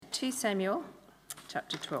2 Samuel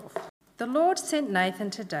chapter 12. The Lord sent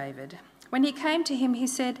Nathan to David. When he came to him, he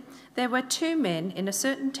said, "There were 2 men in a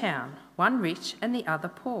certain town, one rich and the other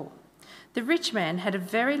poor. The rich man had a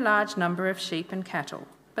very large number of sheep and cattle,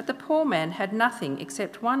 but the poor man had nothing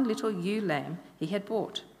except one little ewe lamb he had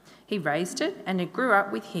bought. He raised it, and it grew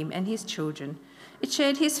up with him and his children. It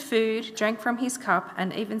shared his food, drank from his cup,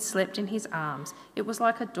 and even slept in his arms. It was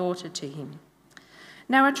like a daughter to him."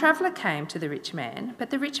 Now a traveller came to the rich man, but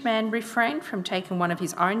the rich man refrained from taking one of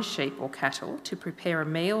his own sheep or cattle to prepare a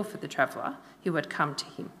meal for the traveller who had come to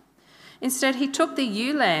him. Instead, he took the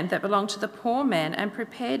ewe lamb that belonged to the poor man and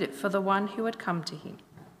prepared it for the one who had come to him.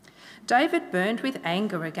 David burned with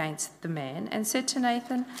anger against the man and said to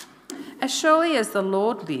Nathan, "As surely as the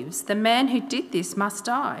Lord lives, the man who did this must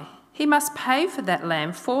die. He must pay for that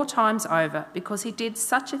lamb 4 times over because he did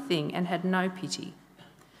such a thing and had no pity."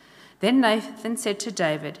 Then Nathan said to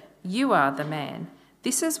David, "You are the man.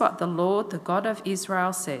 This is what the Lord, the God of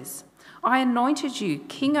Israel, says. I anointed you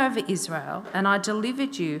king over Israel, and I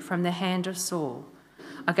delivered you from the hand of Saul.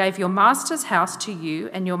 I gave your master's house to you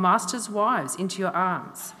and your master's wives into your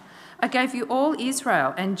arms. I gave you all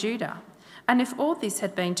Israel and Judah, and if all this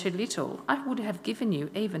had been too little, I would have given you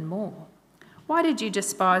even more. Why did you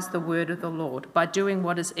despise the word of the Lord by doing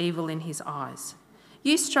what is evil in his eyes?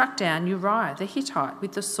 You struck down Uriah the Hittite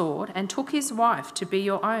with the sword and took his wife to be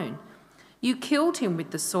your own. You killed him with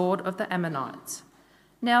the sword of the Ammonites.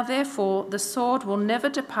 Now therefore the sword will never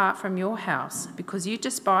depart from your house because you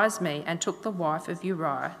despised me and took the wife of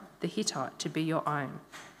Uriah the Hittite to be your own.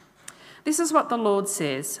 This is what the Lord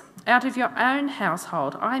says, out of your own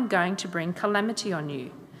household I am going to bring calamity on you.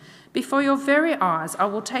 Before your very eyes I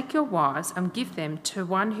will take your wives and give them to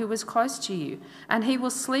one who is close to you, and he will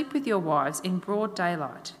sleep with your wives in broad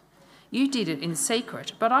daylight. You did it in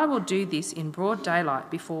secret, but I will do this in broad daylight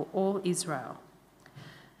before all Israel."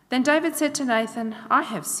 Then David said to Nathan, "I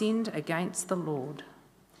have sinned against the Lord."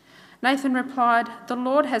 Nathan replied, "The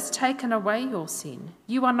Lord has taken away your sin.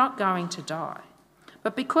 You are not going to die.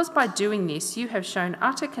 But because by doing this you have shown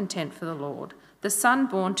utter contempt for the Lord, the son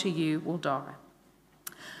born to you will die."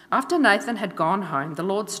 After Nathan had gone home, the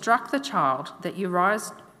Lord struck the child that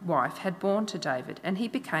Uriah's wife had borne to David, and he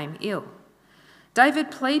became ill.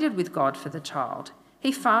 David pleaded with God for the child.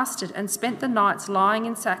 He fasted and spent the nights lying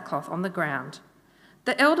in sackcloth on the ground.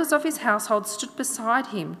 The elders of his household stood beside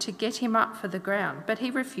him to get him up for the ground, but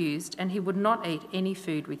he refused, and he would not eat any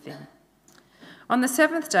food with them. On the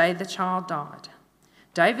 7th day, the child died.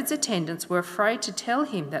 David's attendants were afraid to tell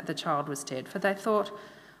him that the child was dead, for they thought,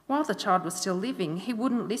 "While the child was still living, he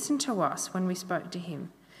wouldn't listen to us when we spoke to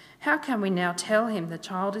him. How can we now tell him the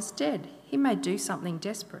child is dead? He may do something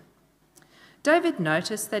desperate." David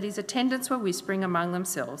noticed that his attendants were whispering among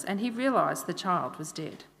themselves, and he realised the child was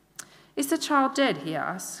dead. "Is the child dead?" he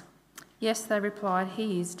asked. "Yes," they replied,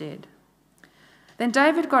 "he is dead." Then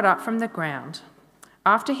David got up from the ground.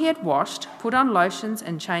 After he had washed, put on lotions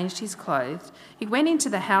and changed his clothes, he went into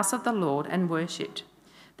the house of the Lord and worshipped.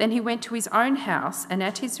 Then he went to his own house, and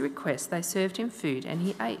at his request they served him food, and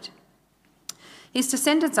he ate. His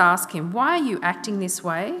descendants asked him, "Why are you acting this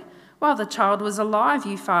way? While the child was alive,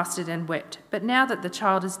 you fasted and wept, but now that the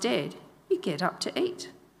child is dead, you get up to eat."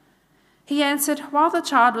 He answered, "While the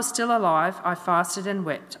child was still alive, I fasted and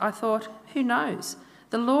wept. I thought, who knows?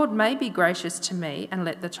 The Lord may be gracious to me and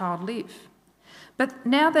let the child live. But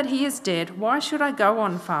now that he is dead, why should I go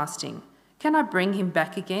on fasting? Can I bring him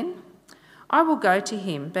back again? I will go to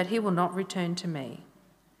him, but he will not return to me."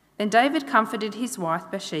 Then David comforted his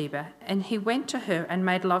wife Bathsheba, and he went to her and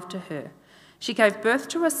made love to her. She gave birth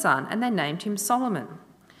to a son, and they named him Solomon.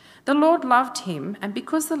 The Lord loved him, and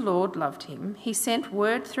because the Lord loved him, he sent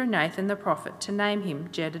word through Nathan the prophet to name him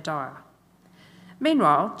Jedediah.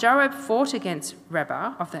 Meanwhile, Joab fought against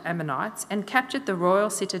Rabbah of the Ammonites and captured the royal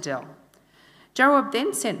citadel. Joab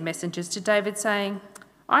then sent messengers to David saying,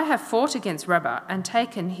 "I have fought against Rabbah and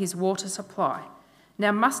taken his water supply.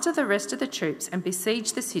 Now muster the rest of the troops and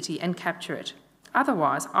besiege the city and capture it.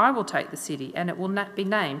 Otherwise I will take the city, and it will not be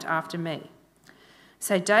named after me."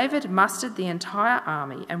 So David mustered the entire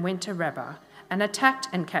army and went to Rabbah and attacked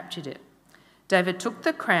and captured it. David took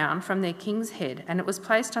the crown from their king's head, and it was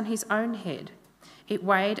placed on his own head. It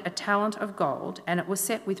weighed a talent of gold, and it was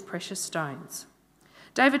set with precious stones.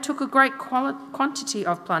 David took a great quantity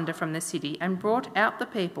of plunder from the city and brought out the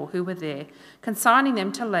people who were there, consigning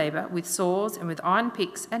them to labour with saws and with iron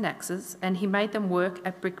picks and axes, and he made them work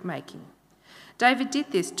at brick-making. David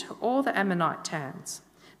did this to all the Ammonite towns.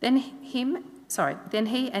 Then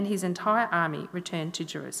he and his entire army returned to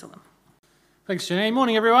Jerusalem. Thanks, Janine.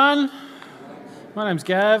 Morning, everyone. My name's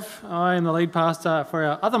Gav. I am the lead pastor for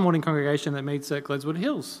our other morning congregation that meets at Gledswood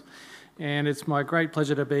Hills. And it's my great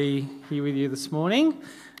pleasure to be here with you this morning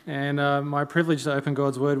and my privilege to open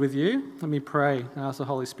God's Word with you. Let me pray and ask the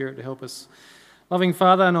Holy Spirit to help us. Loving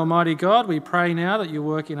Father and Almighty God, we pray now that you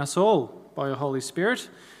work in us all by your Holy Spirit.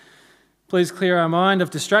 Please clear our mind of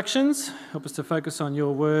distractions. Help us to focus on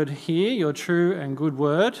your word here, your true and good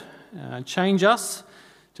word. Change us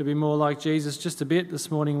to be more like Jesus just a bit this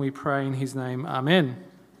morning, we pray in his name. Amen.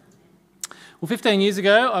 Well, 15 years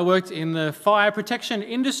ago, I worked in the fire protection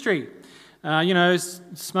industry.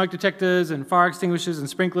 Smoke detectors and fire extinguishers and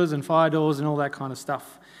sprinklers and fire doors and all that kind of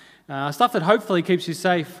stuff. Stuff that hopefully keeps you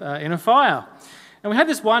safe in a fire. And we had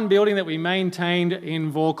this one building that we maintained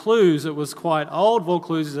in Vaucluse. It was quite old.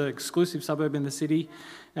 Vaucluse is an exclusive suburb in the city,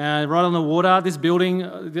 right on the water. This building,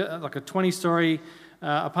 like a 20-storey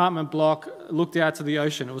apartment block, looked out to the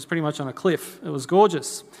ocean. It was pretty much on a cliff. It was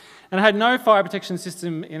gorgeous. And it had no fire protection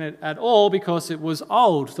system in it at all because it was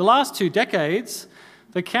old. The last 2 decades,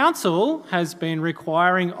 the council has been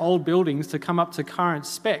requiring old buildings to come up to current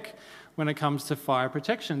spec when it comes to fire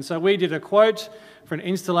protection. So we did a quote for an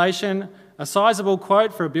installation, a sizable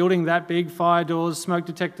quote for a building that big, fire doors, smoke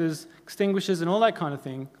detectors, extinguishers and all that kind of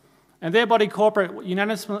thing. And their body corporate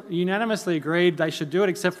unanimously agreed they should do it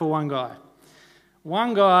except for one guy.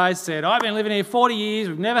 One guy said, I've been living here 40 years,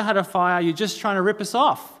 we've never had a fire, you're just trying to rip us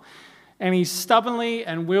off. And he stubbornly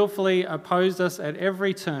and willfully opposed us at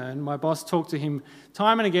every turn. My boss talked to him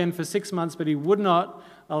time and again for 6 months, but he would not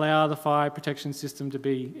allow the fire protection system to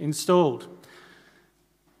be installed.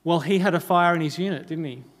 Well, he had a fire in his unit, didn't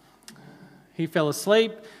he? He fell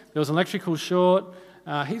asleep, there was an electrical short.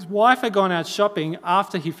 His wife had gone out shopping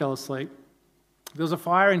after he fell asleep. There was a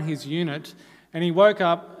fire in his unit, and he woke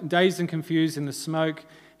up dazed and confused in the smoke.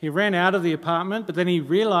 He ran out of the apartment, but then he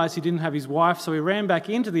realised he didn't have his wife, so he ran back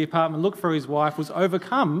into the apartment, looked for his wife, was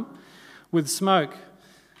overcome with smoke.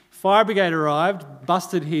 Fire brigade arrived,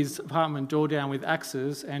 busted his apartment door down with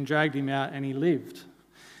axes and dragged him out, and he lived.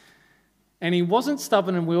 And he wasn't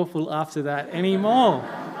stubborn and willful after that anymore.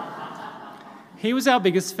 He was our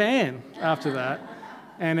biggest fan after that,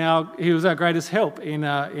 and he was our greatest help in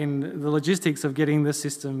the logistics of getting the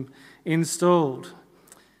system installed.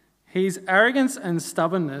 His arrogance and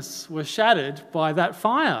stubbornness were shattered by that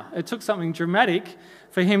fire. It took something dramatic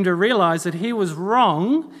for him to realise that he was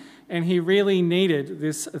wrong and he really needed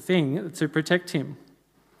this thing to protect him.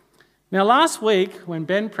 Now, last week when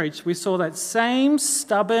Ben preached, we saw that same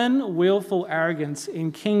stubborn, willful arrogance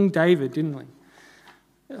in King David, didn't we?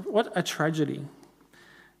 What a tragedy.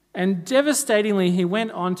 And devastatingly, he went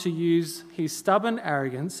on to use his stubborn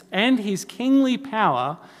arrogance and his kingly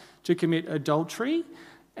power to commit adultery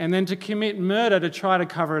and then to commit murder to try to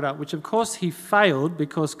cover it up, which of course he failed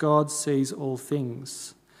because God sees all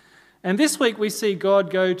things. And this week we see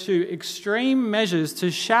God go to extreme measures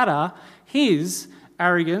to shatter his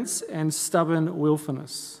arrogance and stubborn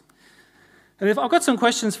willfulness. And if I've got some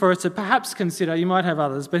questions for us to perhaps consider, you might have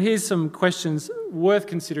others, but here's some questions worth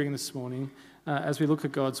considering this morning as we look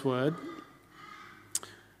at God's word.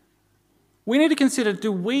 We need to consider,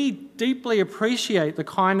 do we deeply appreciate the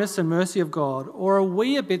kindness and mercy of God, or are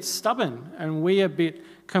we a bit stubborn and we a bit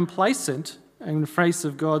complacent in the face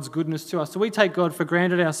of God's goodness to us? Do we take God for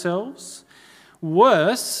granted ourselves?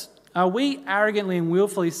 Worse, are we arrogantly and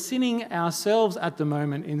willfully sinning ourselves at the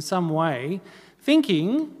moment in some way,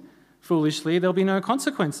 thinking, foolishly, there'll be no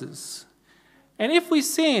consequences? And if we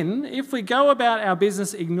sin, if we go about our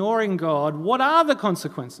business ignoring God, what are the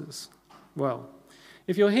consequences? Well,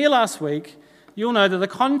 if you're here last week, you'll know that the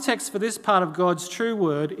context for this part of God's true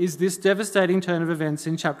word is this devastating turn of events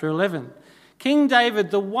in chapter 11. King David,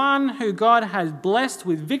 the one who God has blessed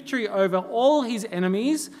with victory over all his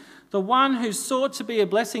enemies, the one who sought to be a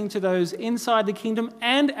blessing to those inside the kingdom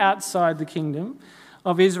and outside the kingdom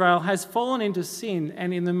of Israel, has fallen into sin,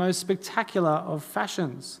 and in the most spectacular of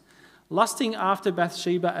fashions. Lusting after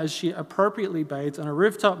Bathsheba as she appropriately bathes on a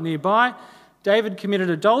rooftop nearby, David committed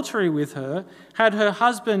adultery with her, had her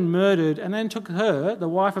husband murdered, and then took her, the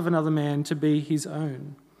wife of another man, to be his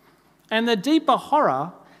own. And the deeper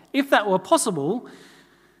horror, if that were possible,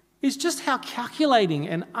 is just how calculating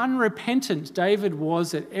and unrepentant David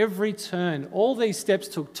was at every turn. All these steps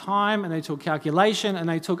took time and they took calculation and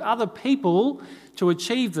they took other people to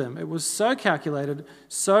achieve them. It was so calculated,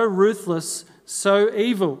 so ruthless, so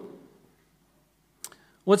evil.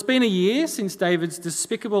 Well, it's been a year since David's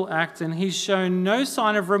despicable act, and he's shown no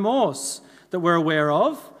sign of remorse that we're aware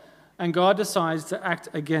of, and God decides to act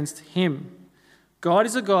against him. God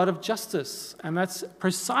is a God of justice, and that's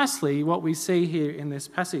precisely what we see here in this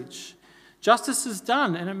passage. Justice is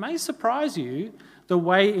done, and it may surprise you the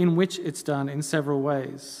way in which it's done in several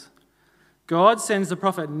ways. God sends the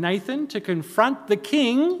prophet Nathan to confront the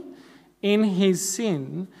king in his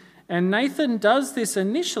sin, and Nathan does this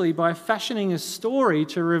initially by fashioning a story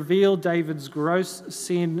to reveal David's gross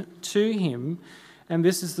sin to him, and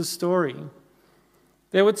this is the story.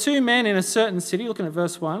 There were two men in a certain city, looking at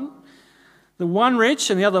verse 1, the one rich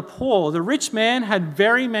and the other poor. The rich man had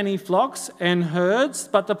very many flocks and herds,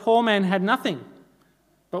 but the poor man had nothing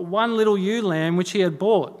but one little ewe lamb which he had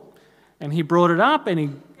bought. And he brought it up,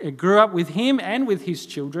 and it grew up with him and with his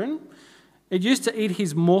children. It used to eat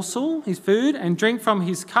his morsel, his food, and drink from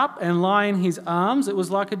his cup and lie in his arms. It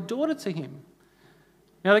was like a daughter to him.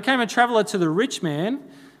 Now there came a traveller to the rich man,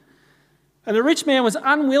 and the rich man was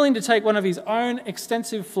unwilling to take one of his own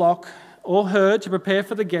extensive flock or herd to prepare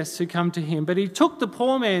for the guests who come to him. But he took the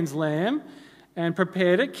poor man's lamb and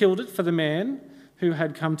prepared it, killed it for the man who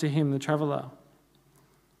had come to him, the traveller.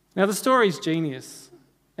 Now the story is genius,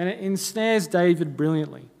 and it ensnares David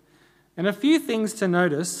brilliantly. And a few things to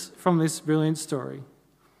notice from this brilliant story.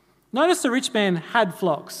 Notice the rich man had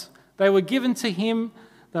flocks. They were given to him.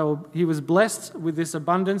 He was blessed with this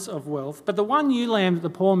abundance of wealth. But the one ewe lamb that the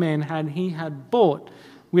poor man had, he had bought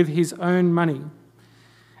with his own money.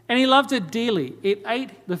 And he loved it dearly. It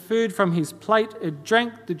ate the food from his plate. It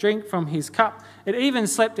drank the drink from his cup. It even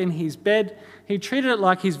slept in his bed. He treated it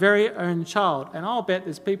like his very own child. And I'll bet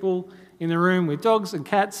there's people in the room with dogs and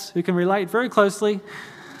cats who can relate very closely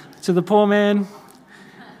to the poor man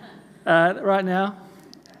right now.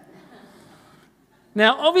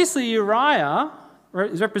 Now, obviously, Uriah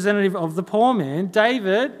is representative of the poor man,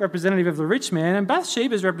 David, representative of the rich man, and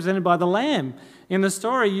Bathsheba is represented by the lamb. In the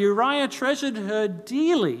story, Uriah treasured her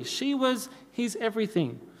dearly. She was his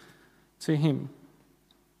everything to him.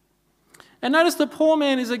 And notice the poor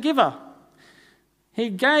man is a giver. He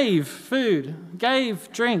gave food,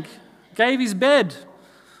 gave drink, gave his bed.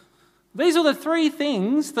 These are the three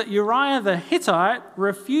things that Uriah the Hittite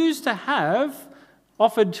refused to have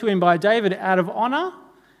offered to him by David out of honour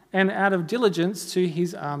and out of diligence to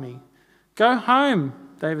his army. Go home,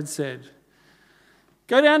 David said.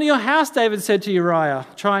 Go down to your house, David said to Uriah,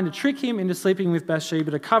 trying to trick him into sleeping with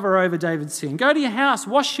Bathsheba to cover over David's sin. Go to your house,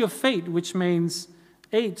 wash your feet, which means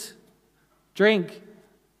eat, drink,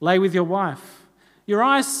 lay with your wife.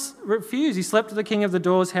 Uriah refused. He slept at the king of the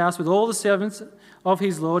door's house with all the servants of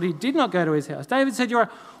his lord. He did not go to his house. David said to Uriah,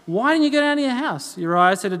 why didn't you go down to your house?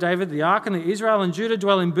 Uriah said to David, the ark and the Israel and Judah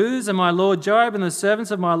dwell in booths, and my lord Joab and the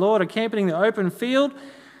servants of my lord are camping in the open field.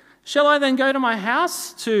 Shall I then go to my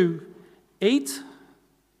house to eat,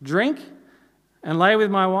 drink, and lay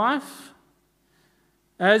with my wife?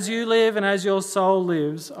 As you live and as your soul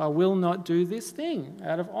lives, I will not do this thing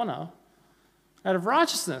out of honour, out of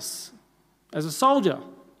righteousness, as a soldier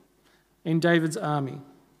in David's army.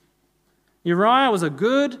 Uriah was a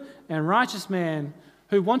good and righteous man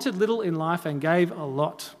who wanted little in life and gave a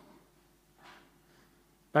lot.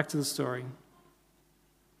 Back to the story.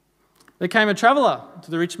 There came a traveller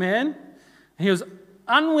to the rich man, and he was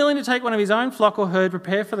unwilling to take one of his own flock or herd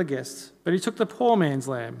prepared for the guests, but he took the poor man's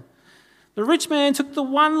lamb. The rich man took the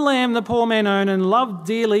one lamb the poor man owned and loved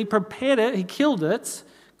dearly, prepared it, he killed it,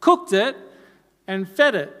 cooked it, and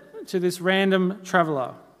fed it to this random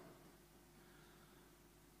traveller.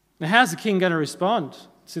 Now, how's the king going to respond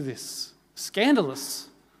to this scandalous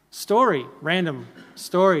story, random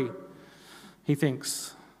story, he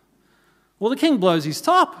thinks? Well, the king blows his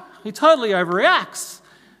top. He totally overreacts.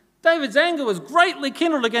 David's anger was greatly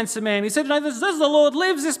kindled against the man. He said, as the Lord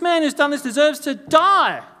lives, this man who's done this deserves to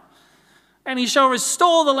die. And he shall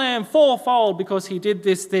restore the lamb fourfold because he did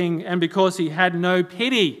this thing and because he had no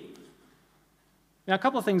pity. Now, a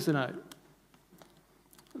couple of things to note.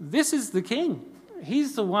 This is the king.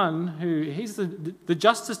 He's the one he's the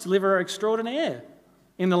justice deliverer extraordinaire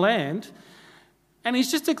in the land. And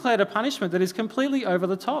he's just declared a punishment that is completely over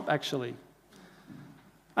the top, actually.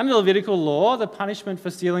 Under Levitical law, the punishment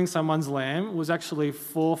for stealing someone's lamb was actually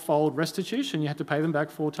fourfold restitution. You had to pay them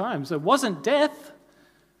back 4 times. It wasn't death.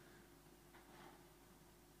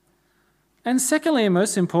 And secondly, and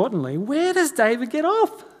most importantly, where does David get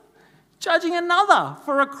off judging another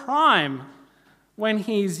for a crime when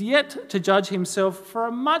he's yet to judge himself for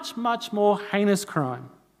a much, much more heinous crime?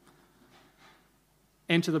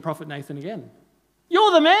 Enter the prophet Nathan again.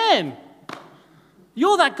 You're the man.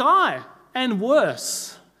 You're that guy, and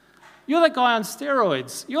worse. You're that guy on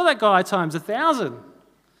steroids. You're that guy times 1,000.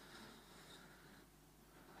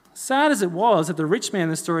 Sad as it was that the rich man in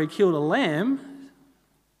the story killed a lamb,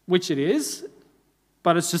 which it is,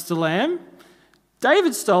 but it's just a lamb,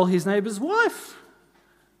 David stole his neighbour's wife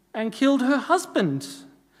and killed her husband,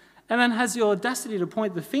 and then has the audacity to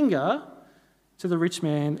point the finger to the rich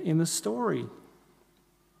man in the story.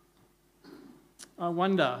 I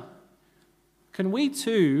wonder, can we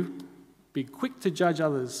too be quick to judge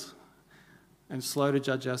others and slow to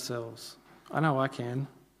judge ourselves? I know I can.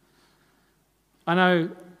 I know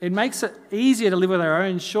it makes it easier to live with our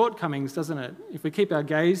own shortcomings, doesn't it? If we keep our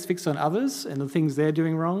gaze fixed on others and the things they're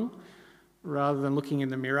doing wrong, rather than looking in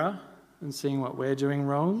the mirror and seeing what we're doing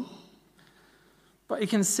wrong. But you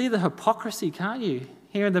can see the hypocrisy, can't you?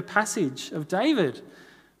 Here in the passage of David,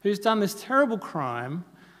 who's done this terrible crime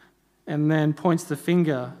and then points the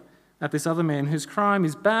finger at this other man whose crime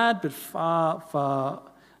is bad but far, far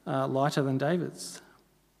lighter than David's.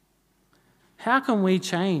 How can we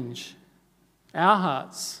change our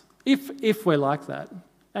hearts if we're like that?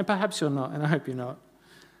 And perhaps you're not, and I hope you're not.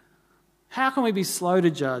 How can we be slow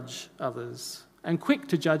to judge others and quick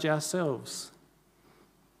to judge ourselves?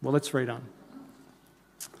 Well, let's read on.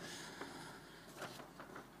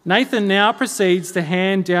 Nathan now proceeds to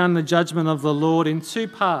hand down the judgment of the Lord in two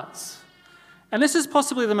parts. And this is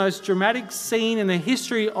possibly the most dramatic scene in the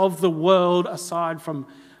history of the world aside from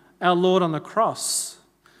our Lord on the cross.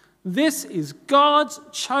 This is God's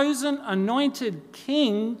chosen, anointed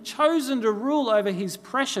king, chosen to rule over his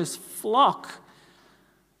precious flock.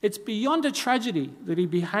 It's beyond a tragedy that he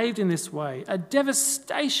behaved in this way, a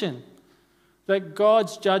devastation that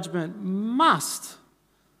God's judgment must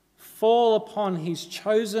fall upon his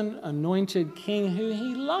chosen, anointed king who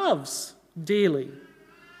he loves dearly.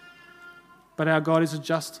 But our God is a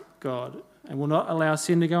just God and will not allow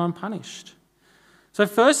sin to go unpunished. So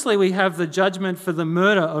firstly, we have the judgment for the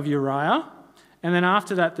murder of Uriah, and then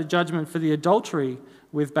after that, the judgment for the adultery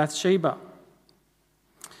with Bathsheba.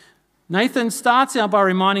 Nathan starts out by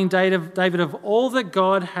reminding David of all that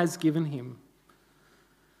God has given him.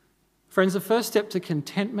 Friends, the first step to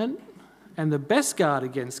contentment and the best guard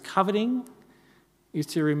against coveting is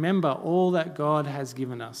to remember all that God has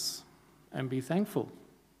given us and be thankful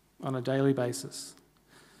on a daily basis.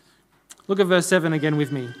 Look at verse 7 again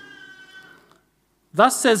with me.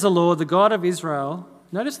 Thus says the Lord, the God of Israel.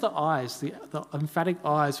 Notice the eyes, the emphatic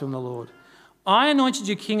eyes from the Lord. I anointed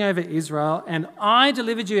you king over Israel, and I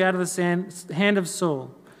delivered you out of the hand of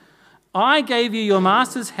Saul. I gave you your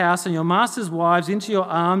master's house and your master's wives into your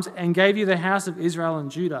arms and gave you the house of Israel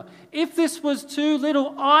and Judah. If this was too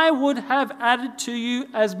little, I would have added to you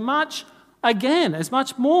as much again, as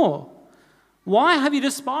much more. Why have you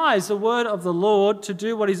despised the word of the Lord to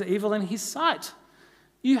do what is evil in his sight?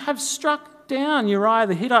 You have struck down Uriah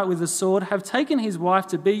the Hittite with the sword, have taken his wife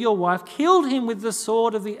to be your wife, killed him with the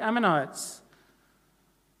sword of the Ammonites.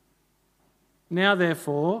 Now,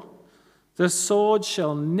 therefore, the sword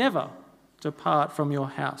shall never depart from your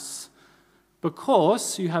house,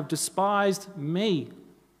 because you have despised me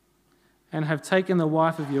and have taken the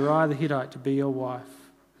wife of Uriah the Hittite to be your wife.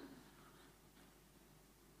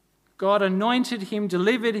 God anointed him,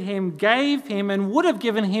 delivered him, gave him, and would have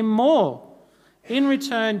given him more. In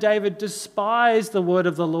return, David despised the word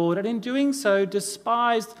of the Lord, and in doing so,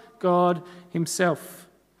 despised God himself.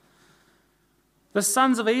 The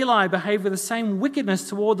sons of Eli behaved with the same wickedness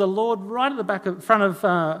toward the Lord right at the front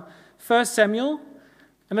of 1 Samuel.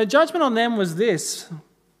 And the judgment on them was this.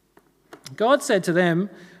 God said to them,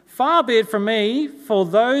 far be it from me, for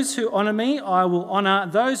those who honour me I will honour,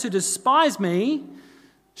 those who despise me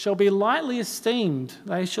shall be lightly esteemed.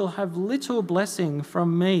 They shall have little blessing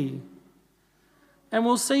from me. And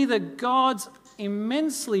we'll see that God's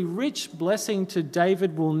immensely rich blessing to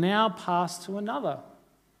David will now pass to another.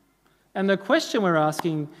 And the question we're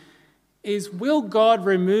asking is, will God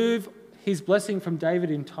remove his blessing from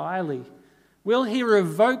David entirely? Will he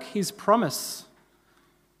revoke his promise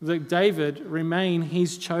that David remain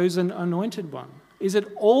his chosen anointed one? Is it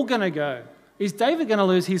all going to go? Is David going to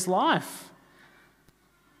lose his life?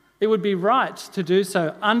 It would be right to do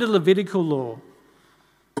so under Levitical law.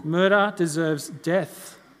 Murder deserves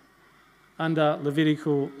death under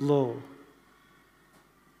Levitical law.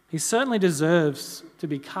 He certainly deserves to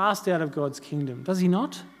be cast out of God's kingdom, does he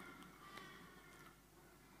not?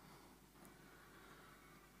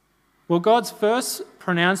 Well, God's first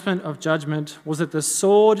pronouncement of judgment was that the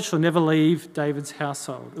sword shall never leave David's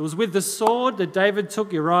household. It was with the sword that David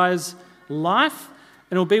took Uriah's life,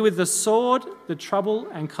 and it will be with the sword the trouble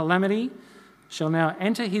and calamity shall now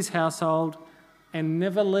enter his household and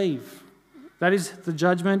never leave. That is the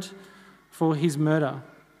judgment for his murder.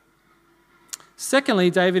 Secondly,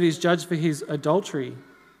 David is judged for his adultery.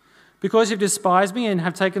 Because you've despised me and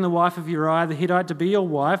have taken the wife of Uriah the Hittite to be your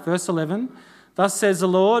wife, verse 11, thus says the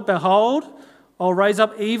Lord, behold, I'll raise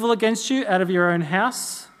up evil against you out of your own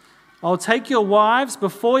house. I'll take your wives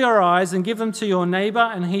before your eyes and give them to your neighbour,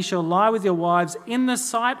 and he shall lie with your wives in the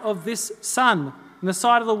sight of this sun, in the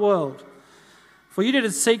sight of the world. For you did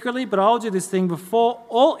it secretly, but I'll do this thing before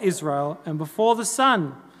all Israel and before the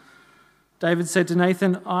sun." David said to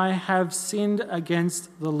Nathan, "I have sinned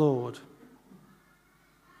against the Lord."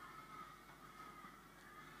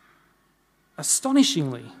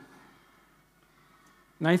 Astonishingly,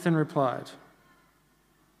 Nathan replied,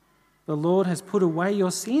 "The Lord has put away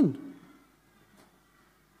your sin.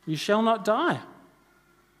 You shall not die."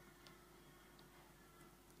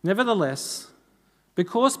 Nevertheless,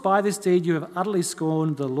 because by this deed you have utterly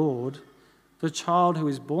scorned the Lord, the child who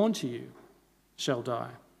is born to you shall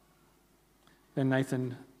die. Then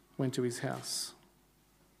Nathan went to his house.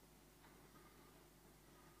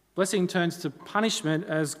 Blessing turns to punishment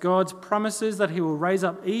as God promises that he will raise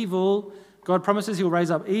up evil. God promises he will raise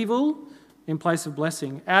up evil in place of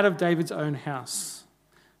blessing out of David's own house.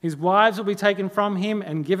 His wives will be taken from him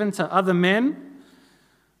and given to other men.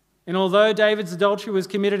 And although David's adultery was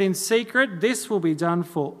committed in secret, this will be done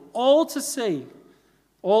for all to see,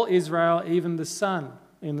 all Israel, even the sun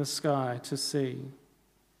in the sky to see.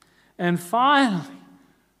 And finally,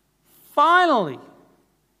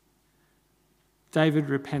 David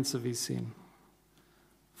repents of his sin.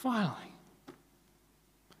 Finally.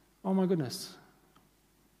 Oh my goodness.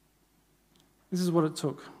 This is what it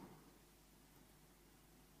took.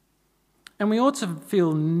 And we ought to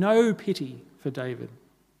feel no pity for David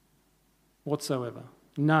whatsoever.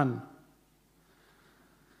 None.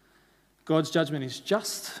 God's judgment is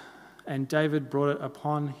just, and David brought it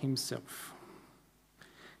upon himself.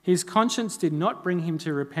 His conscience did not bring him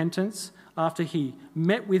to repentance after he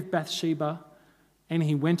met with Bathsheba and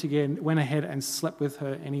he went ahead and slept with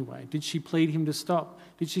her anyway. Did she plead him to stop?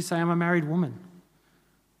 Did she say, "I'm a married woman"?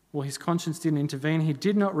 Well, his conscience didn't intervene. He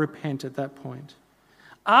did not repent at that point.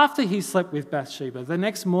 After he slept with Bathsheba, the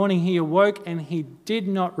next morning he awoke and he did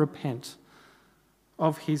not repent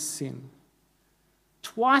of his sin.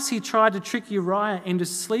 Twice he tried to trick Uriah into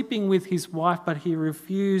sleeping with his wife, but he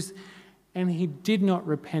refused, and he did not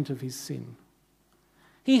repent of his sin.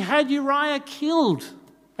 He had Uriah killed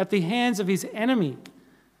at the hands of his enemy,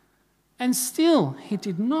 and still he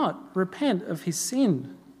did not repent of his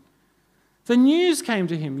sin. The news came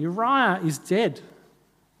to him, Uriah is dead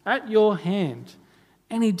at your hand,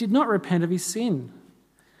 and he did not repent of his sin.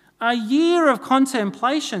 A year of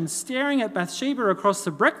contemplation, staring at Bathsheba across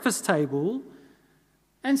the breakfast table,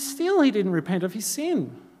 and still he didn't repent of his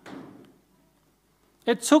sin.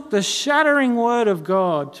 It took the shattering word of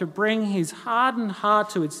God to bring his hardened heart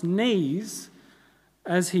to its knees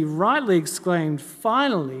as he rightly exclaimed,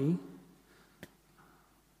 "Finally,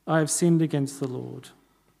 I have sinned against the Lord,"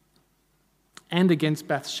 and against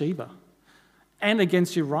Bathsheba, and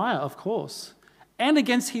against Uriah, of course, and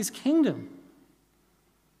against his kingdom,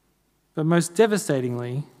 but most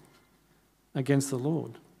devastatingly, against the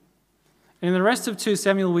Lord. In the rest of 2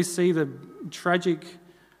 Samuel, we see the tragic,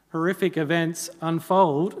 horrific events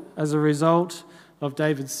unfold as a result of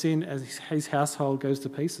David's sin as his household goes to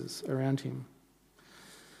pieces around him.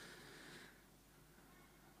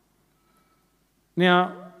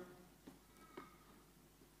 Now,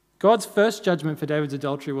 God's first judgment for David's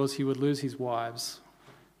adultery was he would lose his wives.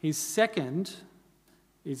 His second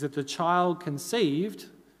is that the child conceived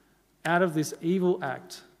out of this evil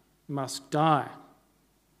act must die.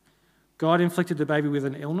 God inflicted the baby with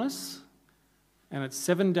an illness, and at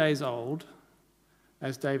 7 days old,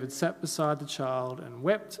 as David sat beside the child and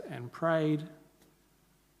wept and prayed,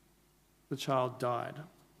 the child died.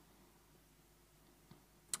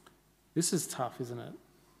 This is tough, isn't it?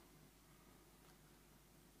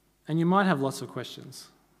 And you might have lots of questions.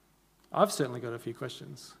 I've certainly got a few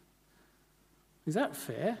questions. Is that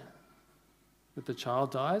fair that the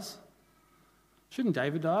child dies? Shouldn't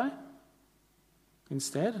David die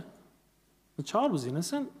instead? The child was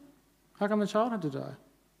innocent. How come the child had to die?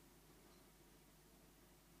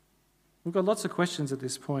 We've got lots of questions at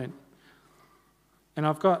this point, and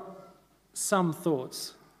I've got some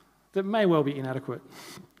thoughts that may well be inadequate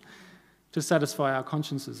to satisfy our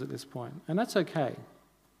consciences at this point, and that's okay.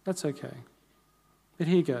 That's okay. But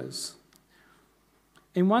here goes.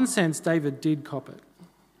 In one sense, David did cop it.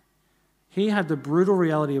 He had the brutal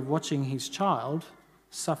reality of watching his child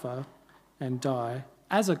suffer and die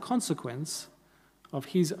as a consequence of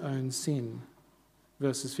his own sin.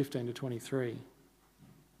 Verses 15 to 23.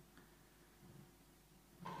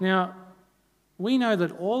 Now, we know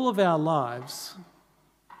that all of our lives,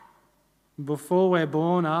 before we're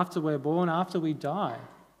born, after we die,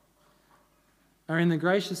 are in the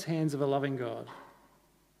gracious hands of a loving God.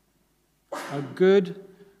 A good,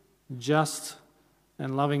 just,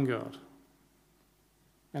 and loving God.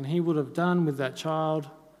 And he would have done with that child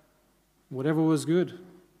whatever was good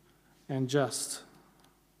and just.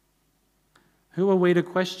 Who are we to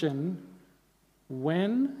question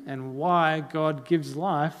when and why God gives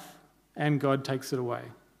life and God takes it away?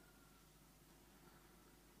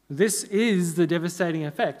 This is the devastating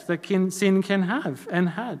effect that sin can have and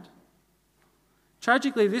had.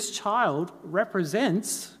 Tragically, this child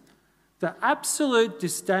represents the absolute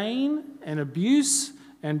disdain and abuse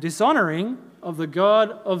and dishonouring of the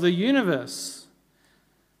God of the universe.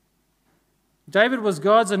 David was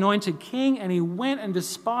God's anointed king, and he went and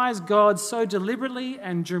despised God so deliberately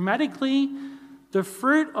and dramatically. The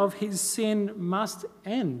fruit of his sin must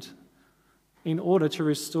end in order to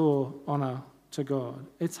restore honour to God.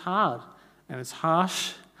 It's hard, and it's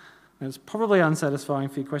harsh, and it's probably unsatisfying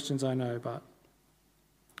for your questions, I know, but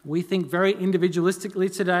we think very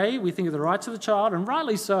individualistically today. We think of the rights of the child, and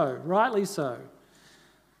rightly so, rightly so.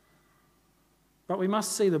 But we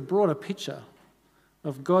must see the broader picture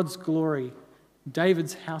of God's glory,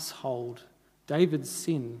 David's household, David's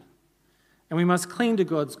sin. And we must cling to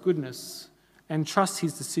God's goodness and trust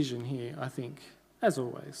his decision here, I think, as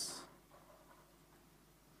always.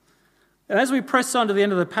 And as we press on to the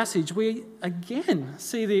end of the passage, we again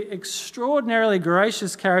see the extraordinarily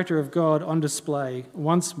gracious character of God on display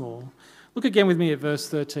once more. Look again with me at verse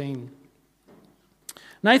 13.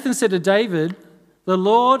 Nathan said to David, "The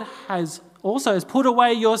Lord has put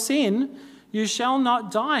away your sin. You shall not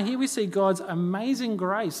die." Here we see God's amazing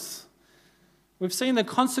grace. We've seen the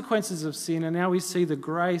consequences of sin, and now we see the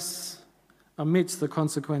grace amidst the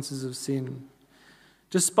consequences of sin.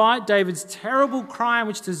 Despite David's terrible crime,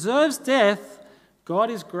 which deserves death,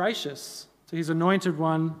 God is gracious to his anointed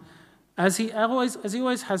one, as he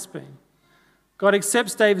always has been. God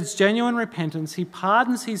accepts David's genuine repentance. He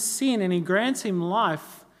pardons his sin, and he grants him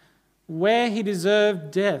life where he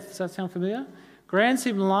deserved death. Does that sound familiar? Grants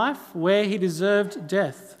him life where he deserved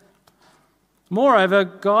death. Moreover,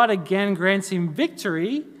 God again grants him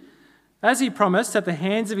victory, as he promised, at the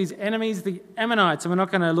hands of his enemies, the Ammonites. And we're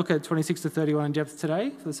not going to look at 26 to 31 in depth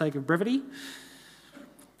today for the sake of brevity.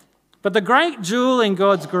 But the great jewel in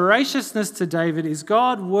God's graciousness to David is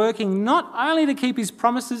God working not only to keep his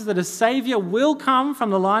promises that a Saviour will come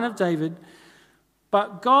from the line of David,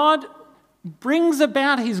 but God brings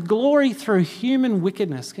about his glory through human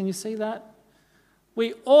wickedness. Can you see that?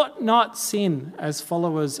 We ought not sin as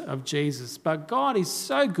followers of Jesus, but God is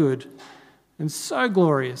so good and so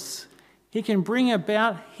glorious. He can bring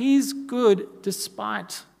about his good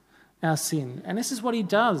despite our sin. And this is what he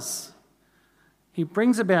does. He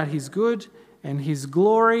brings about his good and his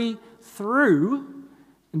glory through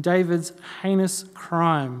David's heinous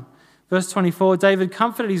crime. Verse 24, David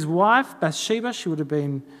comforted his wife, Bathsheba. She would have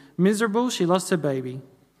been miserable. She lost her baby.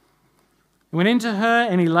 He went into her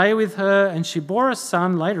and he lay with her, and she bore a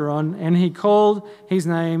son later on, and he called his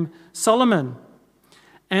name Solomon.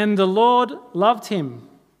 And the Lord loved him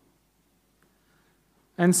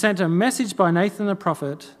and sent a message by Nathan the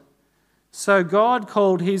prophet. So God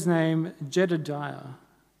called his name Jedediah.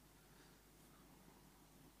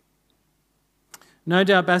 No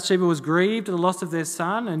doubt Bathsheba was grieved at the loss of their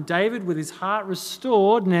son, and David, with his heart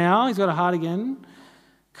restored now, he's got a heart again,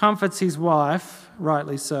 comforts his wife,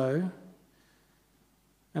 rightly so.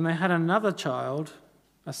 And they had another child,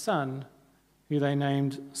 a son, who they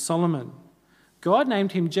named Solomon. God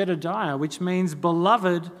named him Jedediah, which means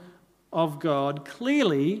beloved of God.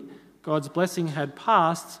 Clearly, God's blessing had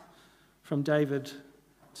passed from David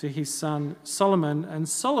to his son Solomon, and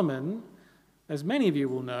Solomon, as many of you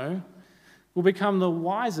will know, will become the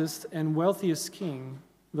wisest and wealthiest king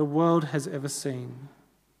the world has ever seen.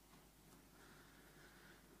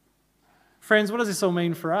 Friends, what does this all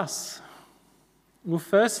mean for us? Well,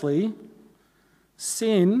 firstly,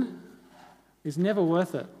 sin is never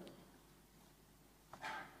worth it.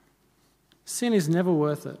 Sin is never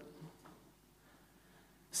worth it.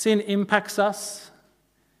 Sin impacts us,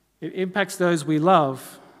 it impacts those we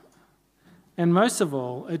love, and most of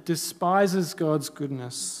all, it despises God's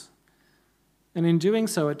goodness. And in doing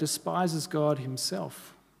so, it despises God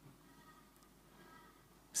himself.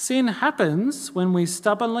 Sin happens when we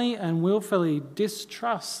stubbornly and willfully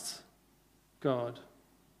distrust God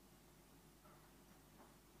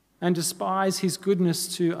and despise his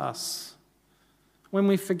goodness to us. When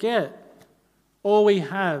we forget all we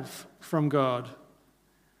have from God,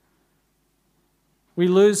 we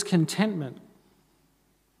lose contentment.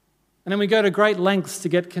 And then we go to great lengths to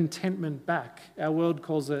get contentment back. Our world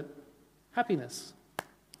calls it happiness.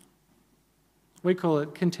 We call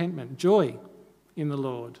it contentment, joy in the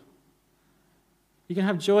Lord. You can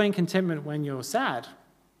have joy and contentment when you're sad,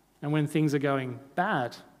 and when things are going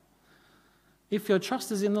bad, if your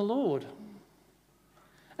trust is in the Lord.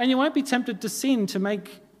 And you won't be tempted to sin to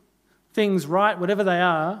make things right, whatever they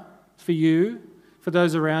are, for you, for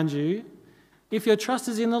those around you, if your trust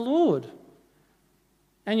is in the Lord.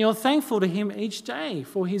 And you're thankful to him each day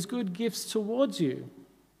for his good gifts towards you.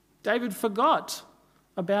 David forgot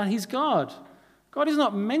about his God. God is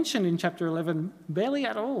not mentioned in chapter 11, barely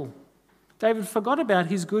at all. David forgot about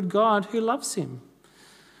his good God who loves him.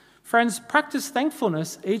 Friends, practice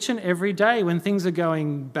thankfulness each and every day when things are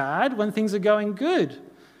going bad, when things are going good.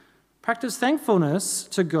 Practice thankfulness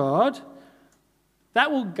to God.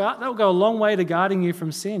 That will go a long way to guarding you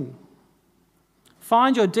from sin.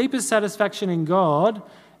 Find your deepest satisfaction in God,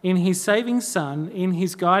 in his saving Son, in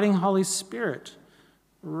his guiding Holy Spirit,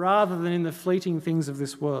 rather than in the fleeting things of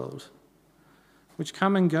this world, which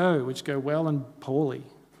come and go, which go well and poorly.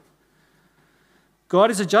 God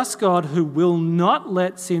is a just God who will not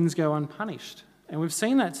let sins go unpunished. And we've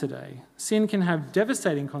seen that today. Sin can have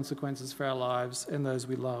devastating consequences for our lives and those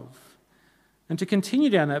we love. And to continue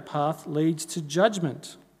down that path leads to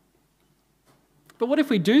judgment. But what if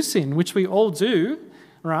we do sin, which we all do,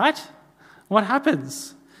 right? What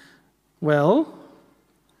happens? Well,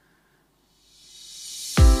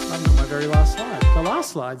 I've got my very last slide. The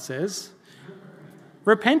last slide says,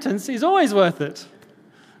 repentance is always worth it.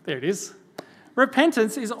 There it is.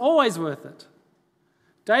 Repentance is always worth it.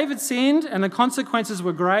 David sinned and the consequences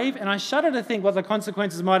were grave, and I shudder to think what the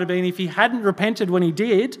consequences might have been if he hadn't repented when he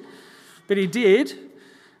did. But he did.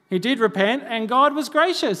 He did repent, and God was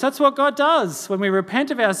gracious. That's what God does. When we repent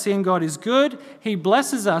of our sin, God is good. He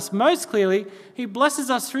blesses us. Most clearly, he blesses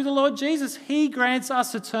us through the Lord Jesus. He grants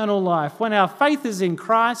us eternal life. When our faith is in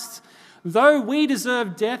Christ, though we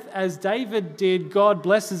deserve death as David did, God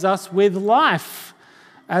blesses us with life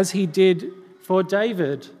as he did for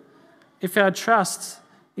David. If our trust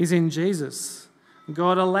is in Jesus,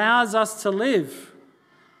 God allows us to live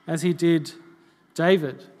as he did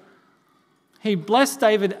David. He blessed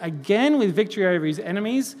David again with victory over his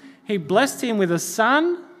enemies. He blessed him with a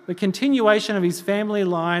son, the continuation of his family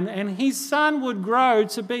line, and his son would grow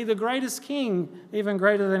to be the greatest king, even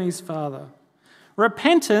greater than his father.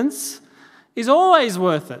 Repentance is always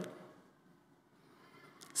worth it.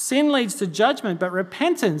 Sin leads to judgment, but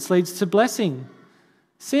repentance leads to blessing.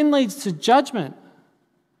 Sin leads to judgment,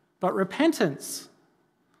 but repentance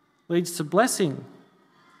leads to blessing.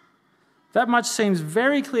 That much seems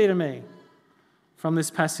very clear to me from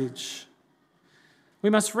this passage.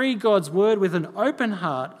 We must read God's word with an open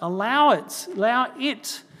heart. Allow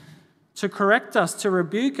it to correct us, to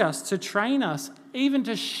rebuke us, to train us, even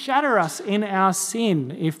to shatter us in our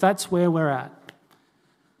sin, if that's where we're at,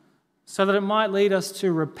 so that it might lead us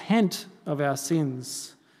to repent of our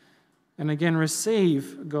sins and again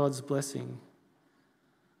receive God's blessing.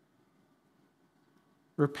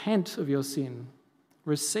 Repent of your sin,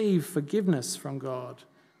 receive forgiveness from God,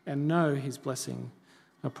 and know his blessing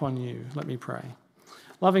upon you. Let me pray.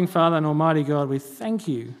 Loving Father and Almighty God, we thank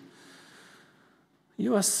you.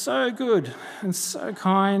 You are so good and so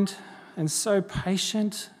kind and so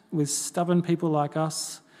patient with stubborn people like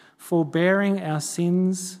us, forbearing our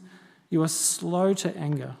sins. You are slow to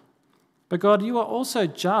anger. But God, you are also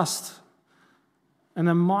just and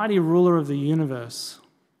the mighty ruler of the universe.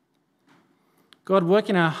 God, work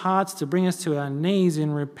in our hearts to bring us to our knees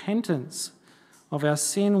in repentance of our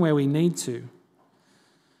sin where we need to.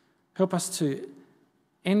 Help us to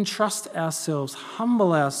entrust ourselves,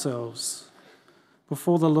 humble ourselves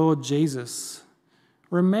before the Lord Jesus.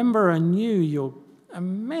 Remember anew your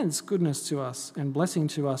immense goodness to us and blessing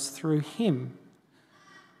to us through him.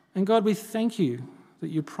 And God, we thank you that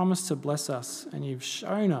you promised to bless us and you've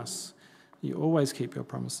shown us you always keep your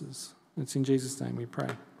promises. It's in Jesus' name we pray.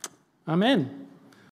 Amen.